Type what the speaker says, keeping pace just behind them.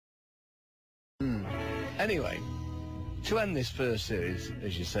Anyway, to end this first series,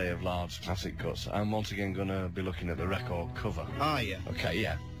 as you say, of Lard's classic cuts, I'm once again going to be looking at the record cover. Ah, yeah. Okay,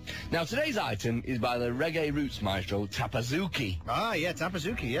 yeah. Now, today's item is by the reggae roots maestro, Tapper Zukie. Ah, yeah, Tapper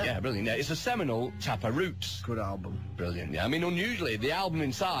Zukie, yeah. Yeah, brilliant. Yeah, it's a seminal Tapper Roots. Good album. Brilliant, yeah. I mean, unusually, the album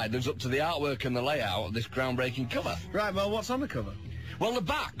inside lives up to the artwork and the layout of this groundbreaking cover. Right, well, what's on the cover? Well, the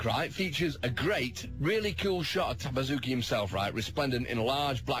back, right, features a great, really cool shot of Tapper Zukie himself, right, resplendent in a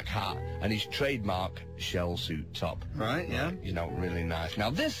large black hat and his trademark shell suit top. Right, yeah. You know, really nice.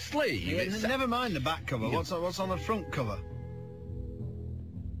 Now, this sleeve... Yeah, never mind the back cover. Yeah. What's on the front cover?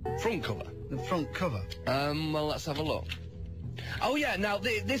 Front cover? The front cover. Well, let's have a look. Oh, yeah, now,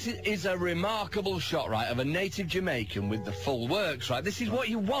 this is a remarkable shot, right, of a native Jamaican with the full works, right? This is what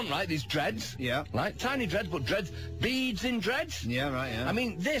you want, right, these dreads. Yeah. Right, tiny dreads, but dreads, beads in dreads. Yeah, right, yeah. I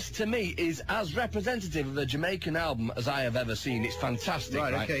mean, this, to me, is as representative of a Jamaican album as I have ever seen. It's fantastic,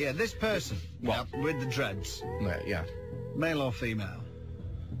 right? Right, okay, yeah, this person. What? Yeah, with the dreads. Yeah. Male or female?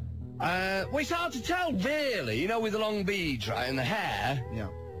 Well, it's hard to tell, really, you know, with the long beads, right, and the hair. Yeah.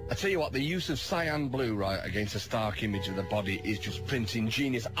 I tell you what, the use of cyan blue, right, against a stark image of the body is just printing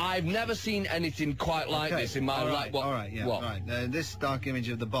genius. I've never seen anything quite like this in my life. All right, yeah, what? Right. This stark image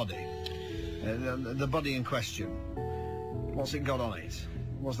of the body, the body in question, what's it got on it?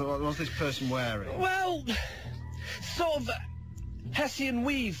 What's this person wearing? Well, sort of Hessian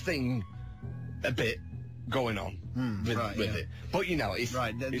weave thing, a bit going on with it. But, you know, it's...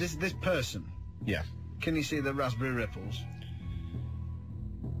 Right, this person. Yeah. Can you see the raspberry ripples?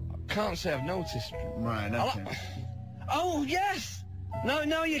 Can't say I've noticed. Right, okay. Oh, yes!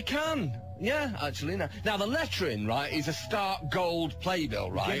 No, you can. Yeah, actually, no. Now, the lettering, right, is a stark gold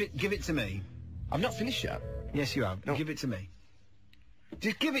playbill, right? Give it to me. I've not finished yet. Yes, you have. No. Give it to me.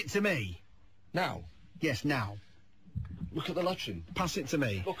 Just give it to me. Now? Yes, now. Look at the lettering. Pass it to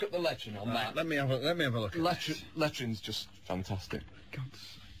me. Look at the lettering on that. Let me have a look at it. Lettering's just fantastic. God.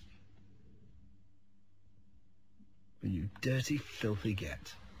 You dirty, filthy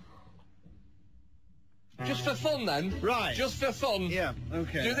get. Just for fun, then. Right. Just for fun. Yeah,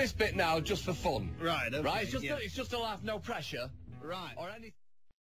 okay. Do this bit now, just for fun. Right, okay. Right, it's just a laugh, no pressure. Right. Or anything.